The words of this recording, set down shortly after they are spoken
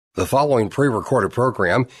The following pre-recorded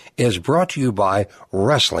program is brought to you by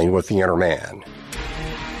Wrestling with the Inner Man.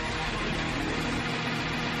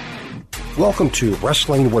 Welcome to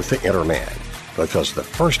Wrestling with the Inner Man, because the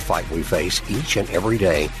first fight we face each and every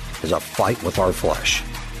day is a fight with our flesh.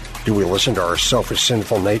 Do we listen to our selfish,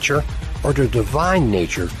 sinful nature, or to divine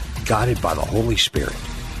nature guided by the Holy Spirit?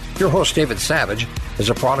 Your host, David Savage, is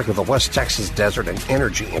a product of the West Texas desert and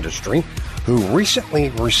energy industry who recently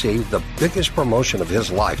received the biggest promotion of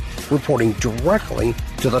his life, reporting directly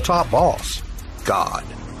to the top boss, God.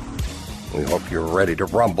 We hope you're ready to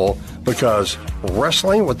rumble, because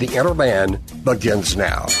Wrestling with the Inner Man begins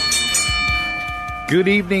now. Good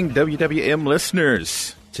evening, WWM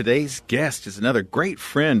listeners. Today's guest is another great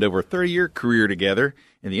friend over a 30-year career together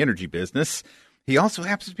in the energy business. He also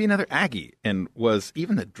happens to be another Aggie and was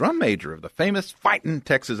even the drum major of the famous Fightin'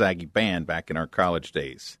 Texas Aggie band back in our college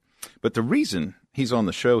days. But the reason he's on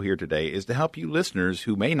the show here today is to help you listeners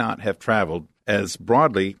who may not have traveled as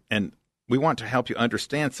broadly, and we want to help you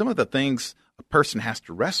understand some of the things a person has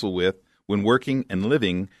to wrestle with when working and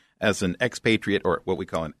living as an expatriate, or what we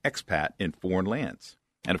call an expat, in foreign lands.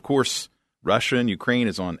 And of course, Russia and Ukraine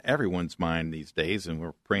is on everyone's mind these days, and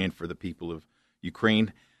we're praying for the people of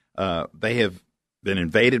Ukraine. They have been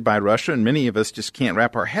invaded by Russia, and many of us just can't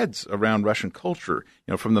wrap our heads around Russian culture,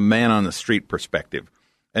 from the man on the street perspective.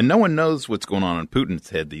 And no one knows what's going on in Putin's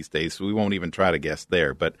head these days, so we won't even try to guess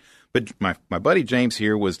there. But my buddy James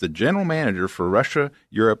here was the general manager for Russia,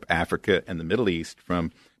 Europe, Africa, and the Middle East from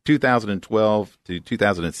 2012 to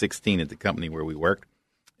 2016 at the company where we worked.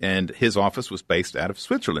 And his office was based out of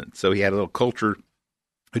Switzerland. So he had a little culture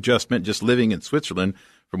adjustment just living in Switzerland.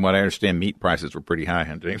 From what I understand, meat prices were pretty high,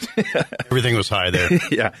 huh, James? Everything was high there.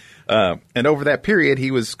 Yeah. And over that period, he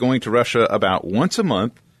was going to Russia about once a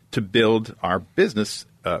month to build our business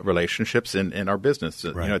relationships in our business.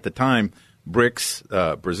 Right. At the time,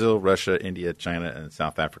 BRICS, Brazil, Russia, India, China, and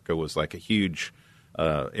South Africa was like a huge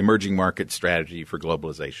emerging market strategy for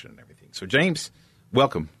globalization and everything. So, James,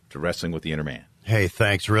 welcome to Wrestling with the Inner Man. Hey,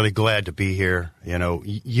 thanks. Really glad to be here.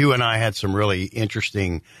 You and I had some really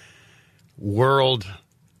interesting world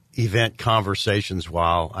event conversations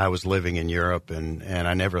while I was living in Europe, and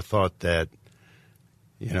I never thought that,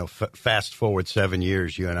 fast forward 7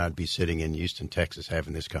 years, you and I'd be sitting in Houston, Texas,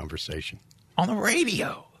 having this conversation. On the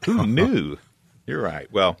radio. Who knew? You're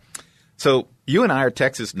right. Well, so you and I are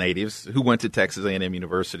Texas natives who went to Texas A&M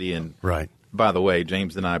University. And right. By the way,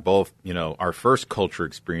 James and I both, our first culture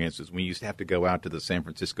experiences, we used to have to go out to the San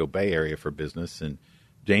Francisco Bay Area for business. And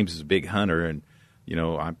James is a big hunter. And,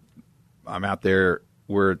 I'm out there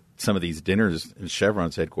where some of these dinners, and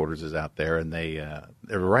Chevron's headquarters is out there, and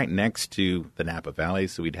they're right next to the Napa Valley,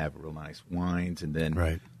 so we'd have real nice wines. And then,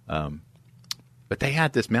 right. But they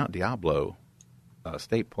had this Mount Diablo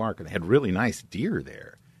State Park, and they had really nice deer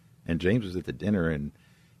there. And James was at the dinner, and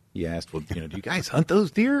he asked, well, do you guys hunt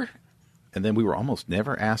those deer? And then we were almost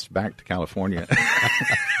never asked back to California.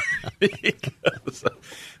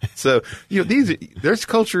 So there's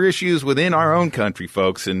culture issues within our own country,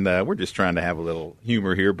 folks, and we're just trying to have a little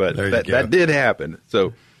humor here, but that did happen.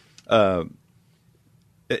 So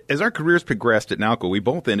as our careers progressed at Nalco, we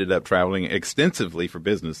both ended up traveling extensively for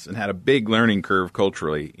business and had a big learning curve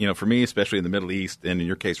culturally. For me, especially in the Middle East, and in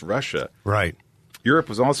your case, Russia. Right. Europe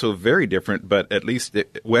was also very different, but at least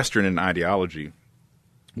Western in ideology.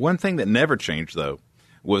 One thing that never changed, though,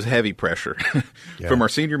 was heavy pressure from our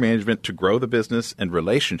senior management to grow the business and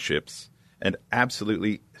relationships, and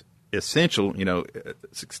absolutely essential,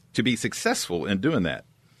 to be successful in doing that.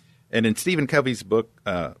 And in Stephen Covey's book,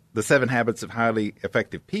 The 7 Habits of Highly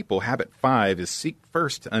Effective People, habit 5 is seek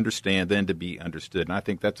first to understand, then to be understood. And I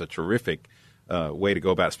think that's a terrific way to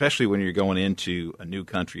go about it, especially when you're going into a new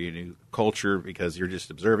country, a new culture, because you're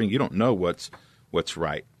just observing. You don't know what's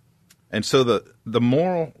right. And so the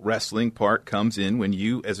moral wrestling part comes in when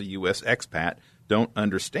you, as a U.S. expat, don't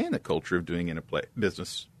understand the culture of doing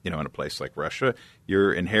business, in a place like Russia.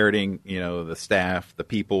 You're inheriting, the staff, the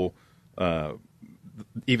people,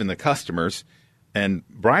 even the customers. And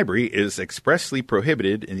bribery is expressly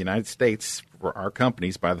prohibited in the United States for our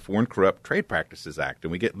companies by the Foreign Corrupt Trade Practices Act.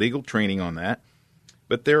 And we get legal training on that.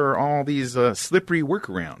 But there are all these slippery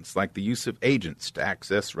workarounds, like the use of agents to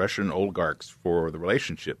access Russian oligarchs for the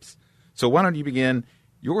relationships. So why don't you begin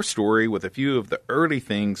your story with a few of the early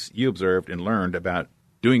things you observed and learned about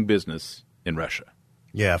doing business in Russia?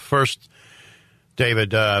 Yeah, first,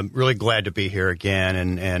 David, really glad to be here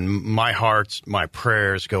again. And my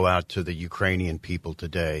prayers go out to the Ukrainian people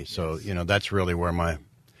today. So, that's really where my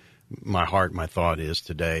heart, my thought is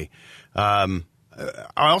today. I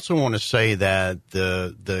also want to say that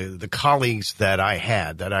the colleagues that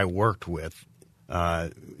I worked with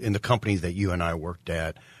in the companies that you and I worked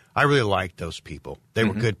at, I really liked those people. They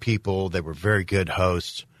were good people. They were very good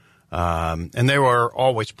hosts. And they were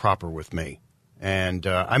always proper with me. And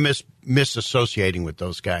I miss associating with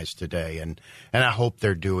those guys today. And I hope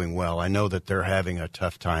they're doing well. I know that they're having a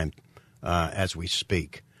tough time as we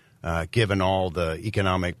speak, given all the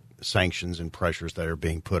economic sanctions and pressures that are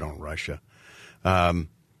being put on Russia. Going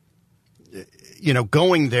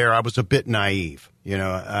there, I was a bit naive.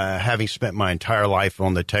 Having spent my entire life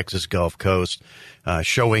on the Texas Gulf Coast,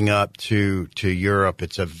 showing up to Europe,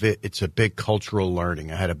 it's a big cultural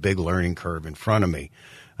learning. I had a big learning curve in front of me.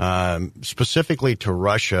 Specifically to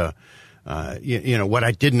Russia, what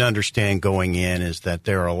I didn't understand going in is that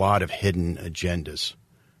there are a lot of hidden agendas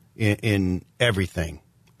in everything.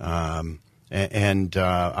 I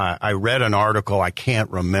read an article. I can't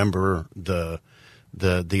remember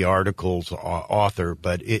the article's author,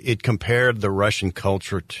 but it compared the Russian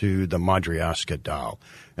culture to the Matryoshka doll,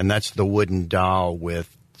 and that's the wooden doll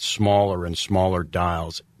with smaller and smaller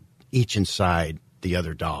dials, each inside the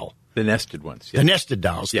other doll. The nested ones. Yeah. The nested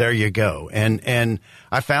dolls. Yeah. There you go. And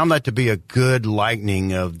I found that to be a good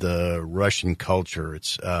lightening of the Russian culture.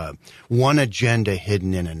 It's one agenda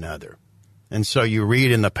hidden in another. And so you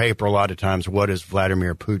read in the paper a lot of times, what is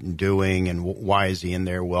Vladimir Putin doing and why is he in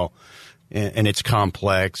there? Well, and it's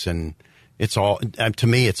complex, and it's all, to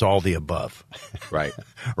me, it's all the above. Right.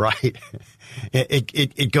 Right.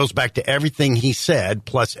 It goes back to everything he said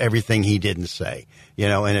plus everything he didn't say,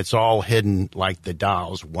 and it's all hidden like the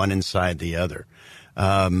dolls, one inside the other.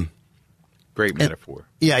 Great metaphor.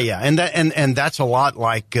 Yeah. And that's a lot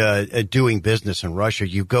like doing business in Russia.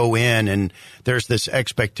 You go in and there's this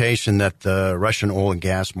expectation that the Russian oil and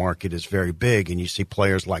gas market is very big, and you see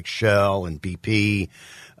players like Shell and BP,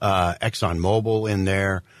 ExxonMobil in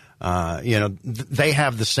there. They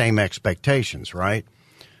have the same expectations, right?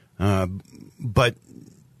 But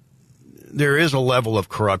there is a level of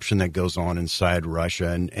corruption that goes on inside Russia,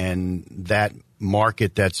 and that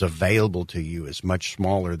market that's available to you is much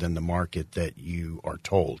smaller than the market that you are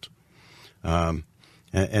told. And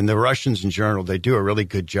the Russians in general, they do a really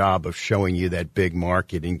good job of showing you that big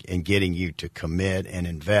market and getting you to commit and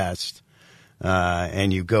invest.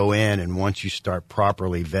 And you go in, and once you start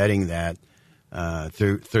properly vetting that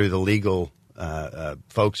through the legal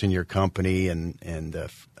folks in your company and the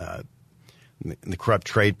corrupt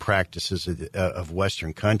trade practices of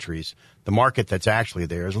Western countries, the market that's actually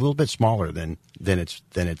there is a little bit smaller than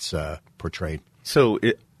it's portrayed. So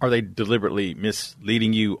are they deliberately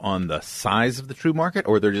misleading you on the size of the true market,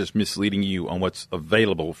 or they're just misleading you on what's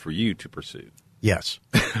available for you to pursue? Yes.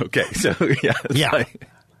 Okay. So yeah.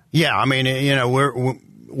 Yeah, I mean,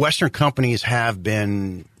 Western companies have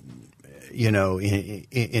been,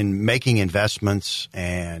 in making investments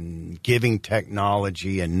and giving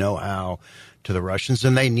technology and know-how to the Russians,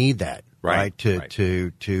 and they need that, right?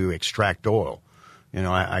 To extract oil.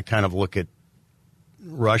 I kind of look at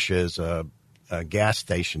Russia as a gas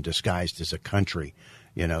station disguised as a country.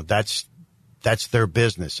 That's their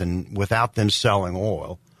business, and without them selling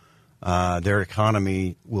oil, their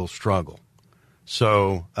economy will struggle.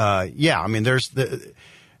 So, I mean, there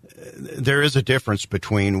is a difference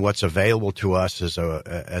between what's available to us as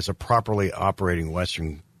a properly operating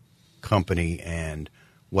Western company and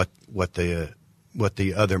what the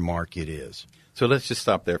other market is. So let's just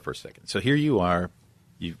stop there for a second. So here you are,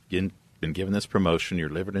 you've been given this promotion, you're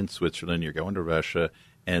living in Switzerland, you're going to Russia,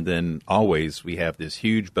 and then always we have this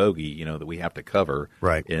huge bogey, that we have to cover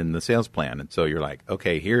in the sales plan. And so you're like,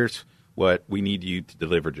 okay, here's what we need you to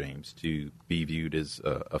deliver, James, to be viewed as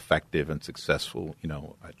effective and successful,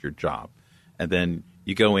 at your job. And then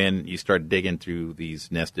you go in, you start digging through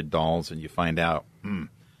these nested dolls, and you find out,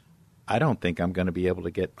 I don't think I'm going to be able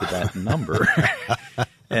to get to that number.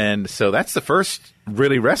 And so that's the first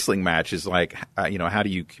really wrestling match is like, how do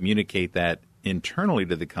you communicate that internally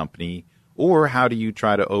to the company, or how do you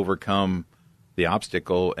try to overcome the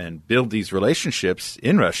obstacle and build these relationships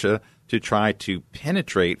in Russia to try to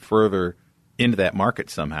penetrate further into that market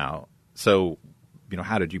somehow. So,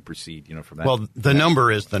 how did you proceed, from that? Well, the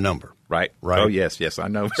number is the number. Right. Oh, yes, I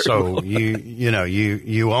know. So well.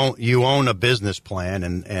 you own a business plan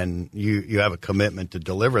and you have a commitment to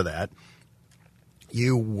deliver that.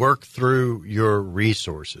 You work through your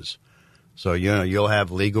resources. So, you'll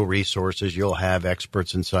have legal resources, you'll have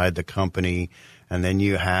experts inside the company, and then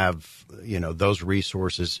you have, those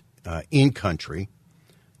resources in country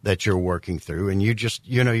that you're working through, and you just,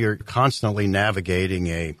 you're constantly navigating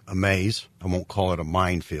a maze. I won't call it a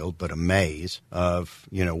minefield, but a maze of,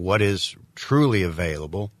 what is truly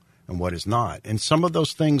available and what is not. And some of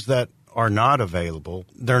those things that are not available,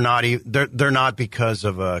 they're not because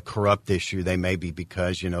of a corrupt issue. They may be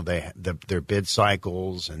because their bid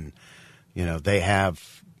cycles, and they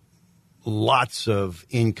have lots of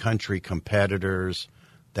in-country competitors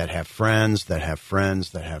that have friends that have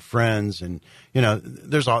friends that have friends, and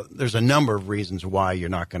there's a number of reasons why you're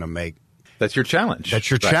not going to make. That's your challenge. That's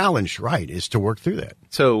your challenge, right? Is to work through that.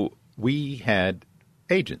 So we had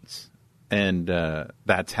agents, and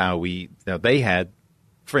that's how they had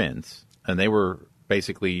friends, and they were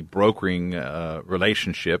basically brokering a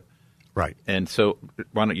relationship. Right. And so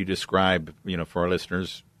why don't you describe, for our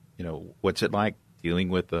listeners, what's it like dealing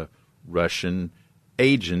with a Russian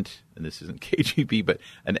agent, and this isn't KGB, but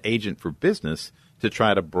an agent for business to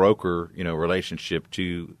try to broker, relationship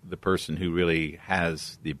to the person who really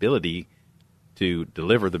has the ability to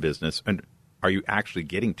deliver the business. And are you actually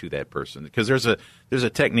getting to that person? Because there's a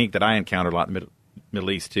technique that I encountered a lot in the Middle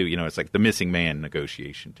East too. It's like the missing man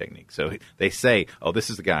negotiation technique. So they say, "Oh, this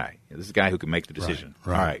is the guy. This is the guy who can make the decision."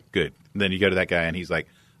 Right. All right, good. And then you go to that guy, and he's like,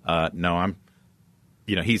 "No, I'm."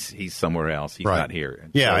 He's somewhere else. He's not here.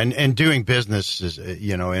 And doing business is,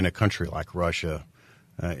 in a country like Russia,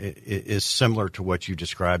 is similar to what you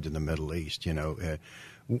described in the Middle East.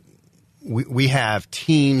 We have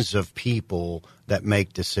teams of people that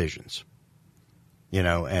make decisions.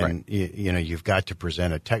 And you've got to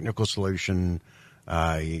present a technical solution.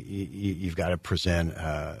 You've got to present,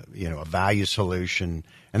 a value solution.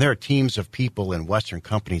 And there are teams of people in Western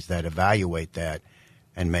companies that evaluate that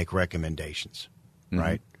and make recommendations.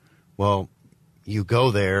 Right. Well, you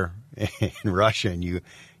go there in Russia and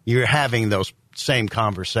you're having those same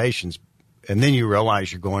conversations, and then you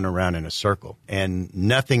realize you're going around in a circle, and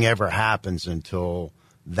nothing ever happens until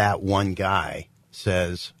that one guy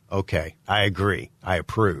says, "Okay, I agree, I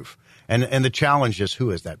approve." And the challenge is,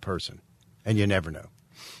 who is that person? And you never know.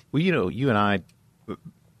 Well, you and I,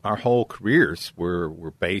 our whole careers were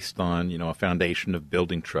based on a foundation of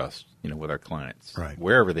building trust, with our clients, right,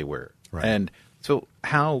 wherever they were, right. And so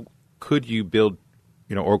how could you build,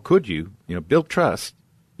 or could you, build trust,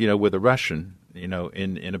 with a Russian, in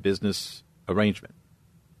a business arrangement?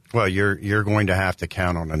 Well, you're going to have to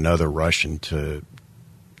count on another Russian to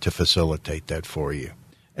facilitate that for you.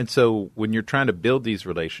 And so when you're trying to build these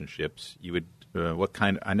relationships, you would,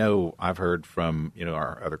 I know I've heard from,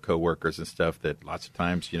 our other coworkers and stuff that lots of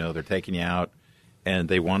times, they're taking you out and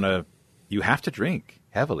you have to drink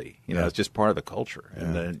heavily. It's just part of the culture. Yeah.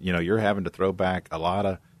 And then, you're having to throw back a lot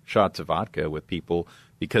of shots of vodka with people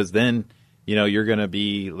because then, you're going to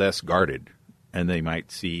be less guarded. And they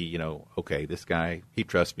might see, okay, this guy, he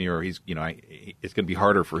trusts me, or he's, it's going to be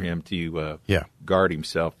harder for him to guard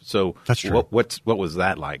himself. So that's true. What was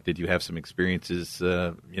that like? Did you have some experiences,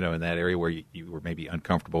 in that area where you were maybe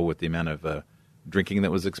uncomfortable with the amount of drinking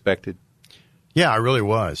that was expected? Yeah, I really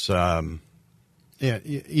was.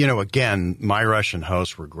 Again, my Russian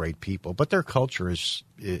hosts were great people, but their culture is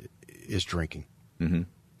drinking. Mm-hmm.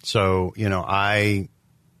 So, I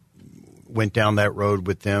went down that road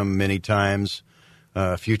with them many times.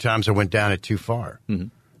 A few times I went down it too far,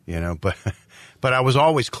 mm-hmm. But I was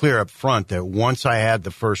always clear up front that once I had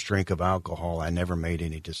the first drink of alcohol, I never made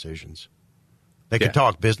any decisions. They could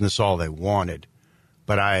talk business all they wanted,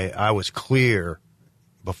 but I was clear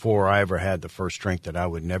before I ever had the first drink that I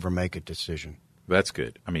would never make a decision. That's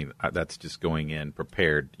good. I mean, that's just going in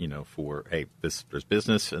prepared, for, hey, there's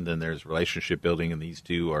business and then there's relationship building, and these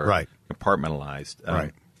two are compartmentalized.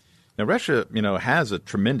 Right. Now, Russia, has a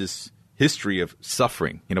tremendous history of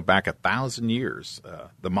suffering, back 1,000 years.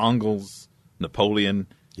 The Mongols, Napoleon,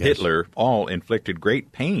 Hitler all inflicted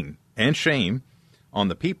great pain and shame on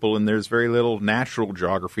the people, and there's very little natural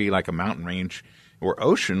geography like a mountain range or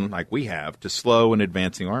ocean like we have to slow an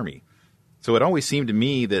advancing army. So it always seemed to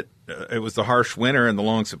me that it was the harsh winter and the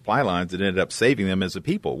long supply lines that ended up saving them as a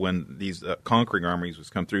people when these conquering armies was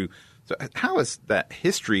come through. So how has that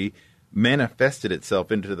history manifested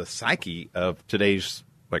itself into the psyche of today's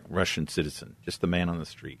Russian citizen, just the man on the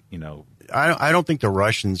street? I don't think the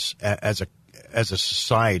Russians as a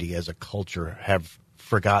society, as a culture, have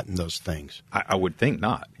forgotten those things. I would think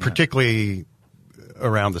not, particularly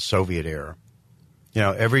around the Soviet era.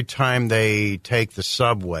 Every time they take the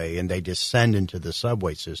subway and they descend into the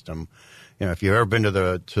subway system, if you've ever been to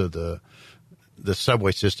the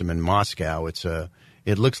subway system in Moscow,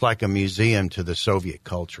 it looks like a museum to the Soviet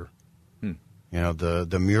culture.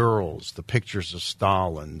 The murals, the pictures of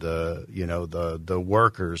Stalin, the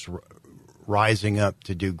workers rising up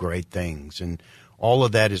to do great things, and all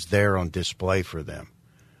of that is there on display for them.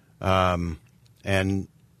 And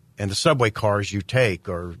the subway cars you take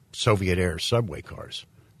are Soviet era subway cars,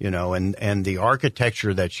 and the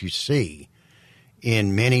architecture that you see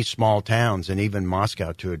in many small towns, and even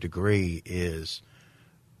Moscow to a degree, is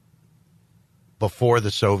before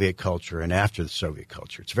the Soviet culture and after the Soviet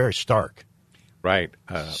culture. It's very stark. Right.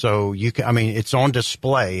 So it's on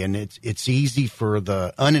display, and it's easy for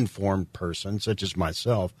the uninformed person, such as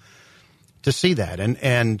myself, to see that.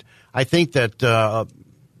 And I think that,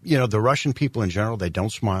 the Russian people in general, they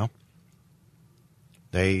don't smile.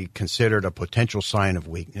 They consider it a potential sign of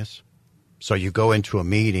weakness. So you go into a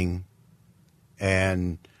meeting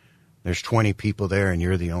and there's 20 people there and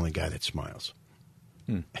you're the only guy that smiles.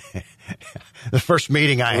 The first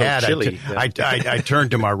meeting I had, I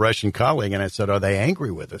turned to my Russian colleague and I said, "Are they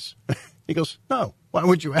angry with us?" He goes, "No. Why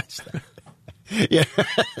would you ask that?" Yeah.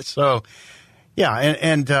 So, yeah,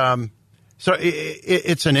 so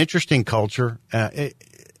it's an interesting culture.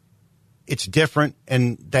 It's different,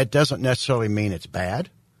 and that doesn't necessarily mean it's bad.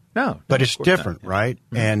 No, but it's different, not. Right?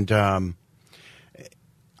 Mm-hmm. And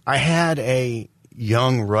I had a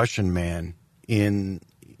young Russian man in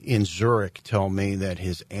Zurich tell me that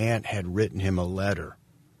his aunt had written him a letter,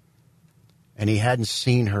 and he hadn't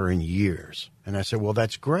seen her in years. And I said, "Well,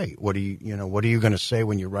 that's great. What are you going to say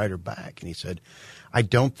when you write her back?" And he said, "I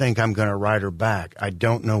don't think I'm going to write her back. I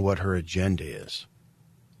don't know what her agenda is."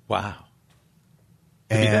 Wow.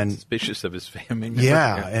 And suspicious of his family member.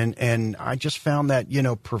 Yeah, and I just found that,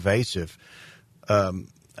 pervasive.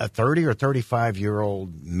 A 30 or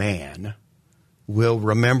 35-year-old man will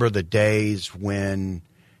remember the days when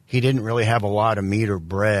he didn't really have a lot of meat or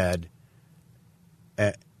bread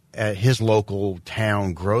at his local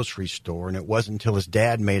town grocery store, and it wasn't until his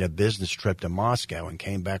dad made a business trip to Moscow and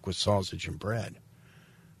came back with sausage and bread.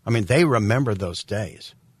 I mean, they remember those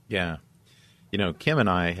days. Yeah. Kim and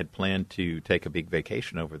I had planned to take a big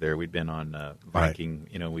vacation over there. We'd been on Viking.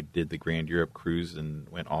 Right. We did the Grand Europe cruise and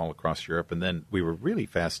went all across Europe. And then we were really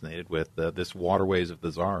fascinated with this Waterways of the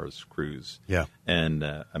Tsars cruise. Yeah. And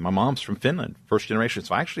my mom's from Finland, first generation.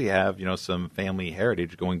 So I actually have, some family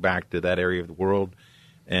heritage going back to that area of the world.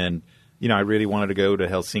 And, I really wanted to go to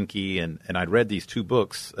Helsinki. And I'd read these two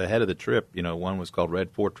books ahead of the trip. One was called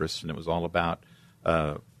Red Fortress, and it was all about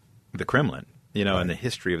the Kremlin. Right. And the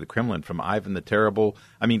history of the Kremlin from Ivan the Terrible.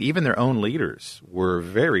 I mean, even their own leaders were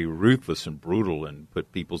very ruthless and brutal and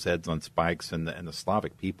put people's heads on spikes, and the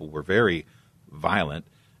Slavic people were very violent.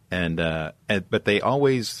 But they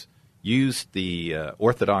always used the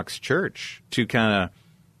Orthodox Church to kind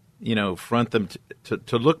of, front them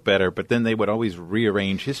to look better, but then they would always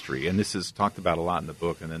rearrange history. And this is talked about a lot in the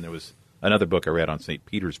book. And then there was another book I read on St.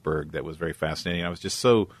 Petersburg that was very fascinating. I was just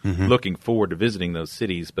so looking forward to visiting those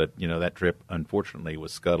cities, but that trip unfortunately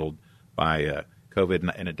was scuttled by COVID,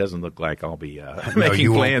 and it doesn't look like I'll be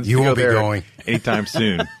making plans to go there anytime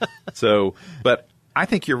soon. But I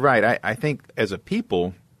think you're right. I think as a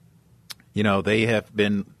people, they have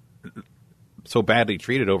been so badly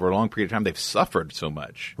treated over a long period of time. They've suffered so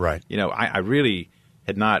much. Right. I really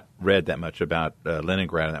had not read that much about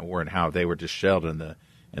Leningrad and that war and how they were just shelled and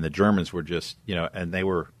the Germans were just, and they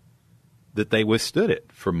withstood it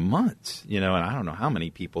for months, and I don't know how many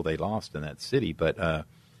people they lost in that city. But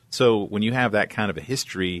so when you have that kind of a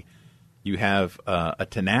history, you have a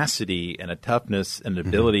tenacity and a toughness and an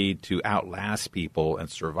ability to outlast people and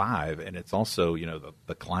survive. And it's also,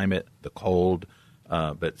 the climate, the cold.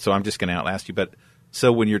 But so I'm just going to outlast you. But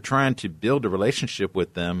so when you're trying to build a relationship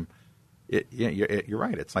with them, you're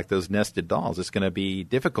right. It's like those nested dolls. It's going to be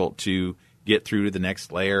difficult to get through to the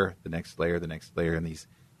next layer, the next layer, the next layer, and these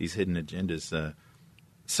hidden agendas.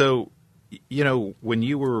 So, when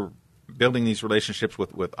you were building these relationships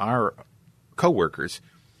with our coworkers,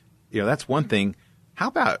 that's one thing. How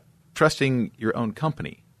about trusting your own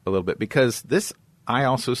company a little bit? Because this I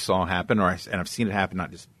also saw happen, and I've seen it happen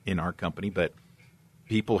not just in our company, but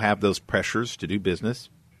people have those pressures to do business,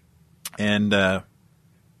 and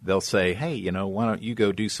they'll say, "Hey, why don't you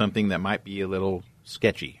go do something that might be a little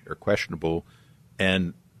sketchy or questionable,"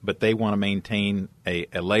 but they want to maintain a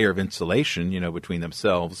layer of insulation, between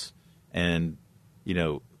themselves and,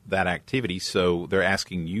 that activity. So they're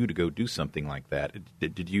asking you to go do something like that.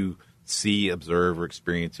 Did you see, observe, or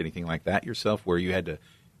experience anything like that yourself, where you had to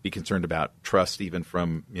be concerned about trust even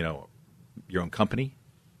from, your own company?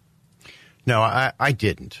 No, I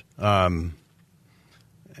didn't. I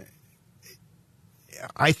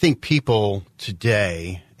think people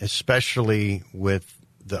today, especially with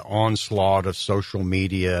the onslaught of social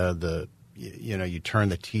media, you turn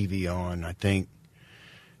the TV on,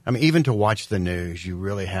 even to watch the news, you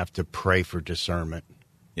really have to pray for discernment.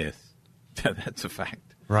 Yes, that's a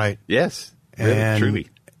fact. Right. Yes, really, truly.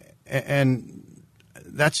 And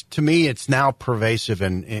that's, to me, it's now pervasive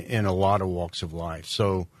in a lot of walks of life.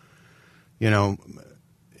 So,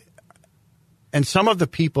 And some of the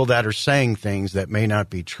people that are saying things that may not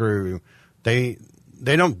be true, they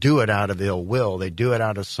don't do it out of ill will. They do it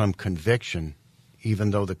out of some conviction,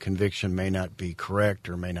 even though the conviction may not be correct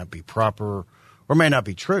or may not be proper or may not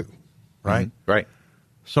be true, right? Mm-hmm. Right.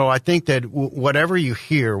 So I think that whatever you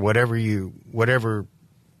hear, whatever you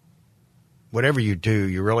do,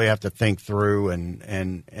 you really have to think through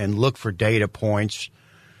and look for data points,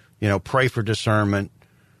 pray for discernment,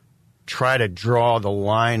 try to draw the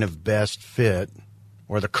line of best fit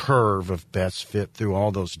or the curve of best fit through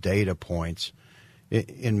all those data points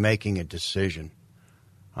in making a decision.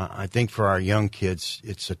 I think for our young kids,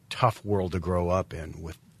 it's a tough world to grow up in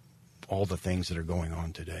with all the things that are going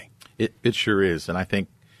on today. It sure is. And I think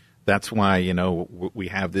that's why, we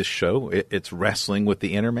have this show. It's wrestling with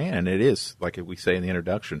the inner man. And it is, like we say in the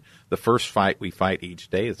introduction, the first fight we fight each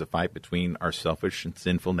day is a fight between our selfish and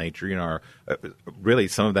sinful nature. Really,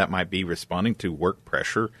 some of that might be responding to work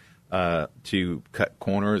pressure to cut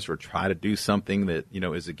corners or try to do something that,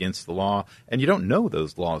 is against the law. And you don't know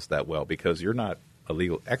those laws that well because you're not a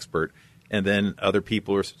legal expert. And then other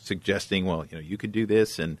people are suggesting, well, you could do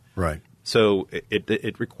this. And right. So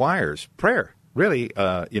it requires prayer. Really,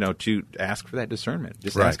 to ask for that discernment.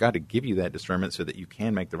 Just right. Ask God to give you that discernment so that you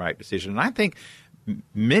can make the right decision. And I think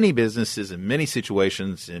many businesses in many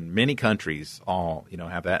situations in many countries all,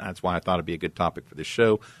 have that. And that's why I thought it'd be a good topic for this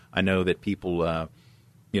show. I know that people, are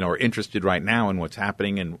interested right now in what's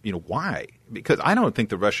happening and, why. Because I don't think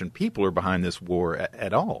the Russian people are behind this war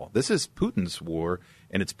at all. This is Putin's war,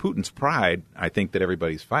 and it's Putin's pride, I think, that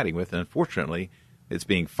everybody's fighting with. And unfortunately, it's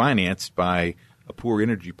being financed by a poor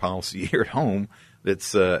energy policy here at home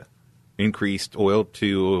that's increased oil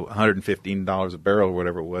to $115 a barrel or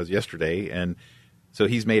whatever it was yesterday. And so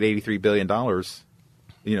he's made $83 billion,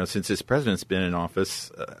 since his president's been in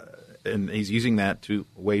office, and he's using that to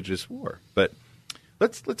wage this war. But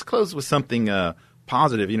let's close with something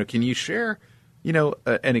positive. Can you share,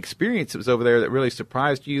 an experience that was over there that really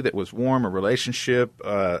surprised you, that was warm, a relationship,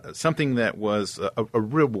 something that was a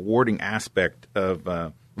real rewarding aspect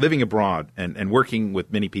of living abroad and working with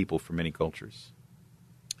many people from many cultures?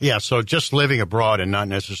 Yeah, so just living abroad and not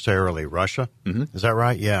necessarily Russia. Mm-hmm. Is that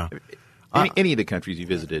right? Yeah. Any of the countries you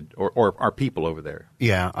visited or our people over there?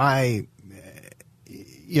 Yeah,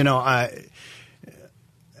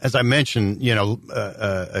 as I mentioned,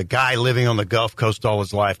 a guy living on the Gulf Coast all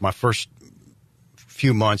his life, my first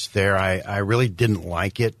few months there, I really didn't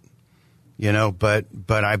like it, but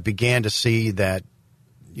I began to see that,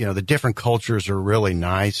 the different cultures are really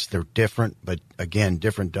nice. They're different, but again,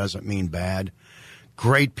 different doesn't mean bad.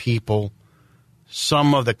 Great people.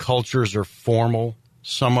 Some of the cultures are formal.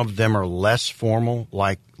 Some of them are less formal,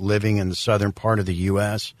 like living in the southern part of the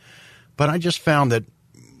U.S. But I just found that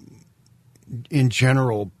in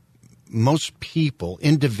general, most people,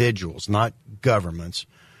 individuals, not governments,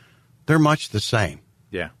 they're much the same.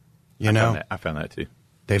 Yeah. I found that too.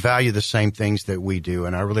 They value the same things that we do,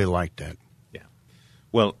 and I really like that. Yeah.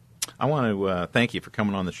 Well, I want to thank you for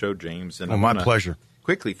coming on the show, James. And my pleasure.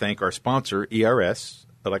 Quickly thank our sponsor, ERS,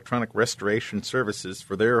 Electronic Restoration Services,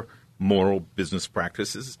 for their moral business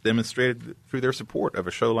practices demonstrated through their support of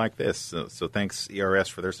a show like this. So thanks, ERS,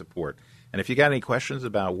 for their support. And if you got any questions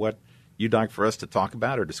about what you'd like for us to talk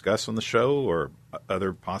about or discuss on the show or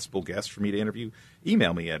other possible guests for me to interview,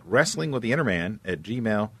 email me at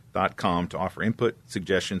wrestlingwiththeinnerman@gmail.com to offer input,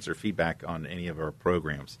 suggestions, or feedback on any of our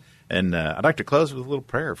programs. And I'd like to close with a little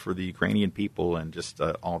prayer for the Ukrainian people and just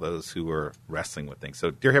all those who are wrestling with things.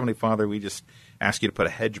 So, dear Heavenly Father, we just ask you to put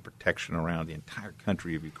a hedge of protection around the entire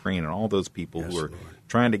country of Ukraine and all those people who are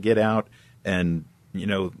trying to get out and,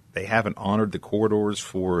 they haven't honored the corridors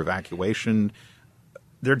for evacuation.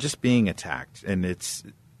 They're just being attacked, and it's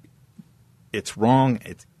wrong,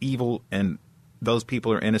 it's evil, and those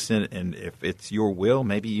people are innocent. And if it's your will,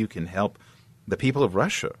 maybe you can help the people of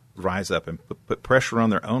Russia rise up and put pressure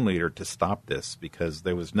on their own leader to stop this, because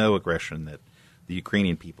there was no aggression that the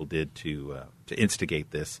Ukrainian people did to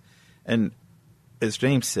instigate this. And as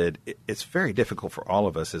James said, it's very difficult for all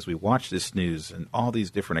of us as we watch this news and all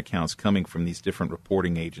these different accounts coming from these different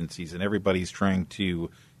reporting agencies, and everybody's trying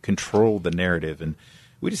to control the narrative. And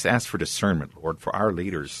we just ask for discernment, Lord, for our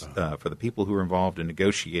leaders, for the people who are involved in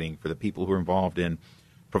negotiating, for the people who are involved in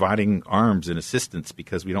providing arms and assistance,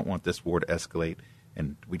 because we don't want this war to escalate.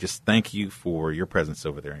 And we just thank you for your presence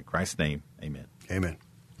over there. In Christ's name, amen. Amen.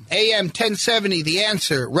 AM 1070, The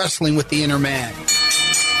Answer, Wrestling with the Inner Man.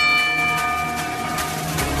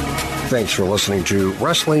 Thanks for listening to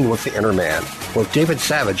Wrestling with the Inner Man with David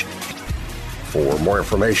Savage. For more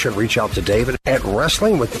information, reach out to David at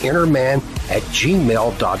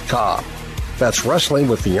wrestlingwiththeinnerman@gmail.com. That's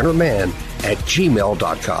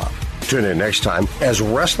wrestlingwiththeinnerman@gmail.com. Tune in next time as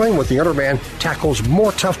Wrestling with the Interman tackles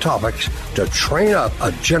more tough topics to train up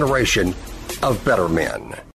a generation of better men.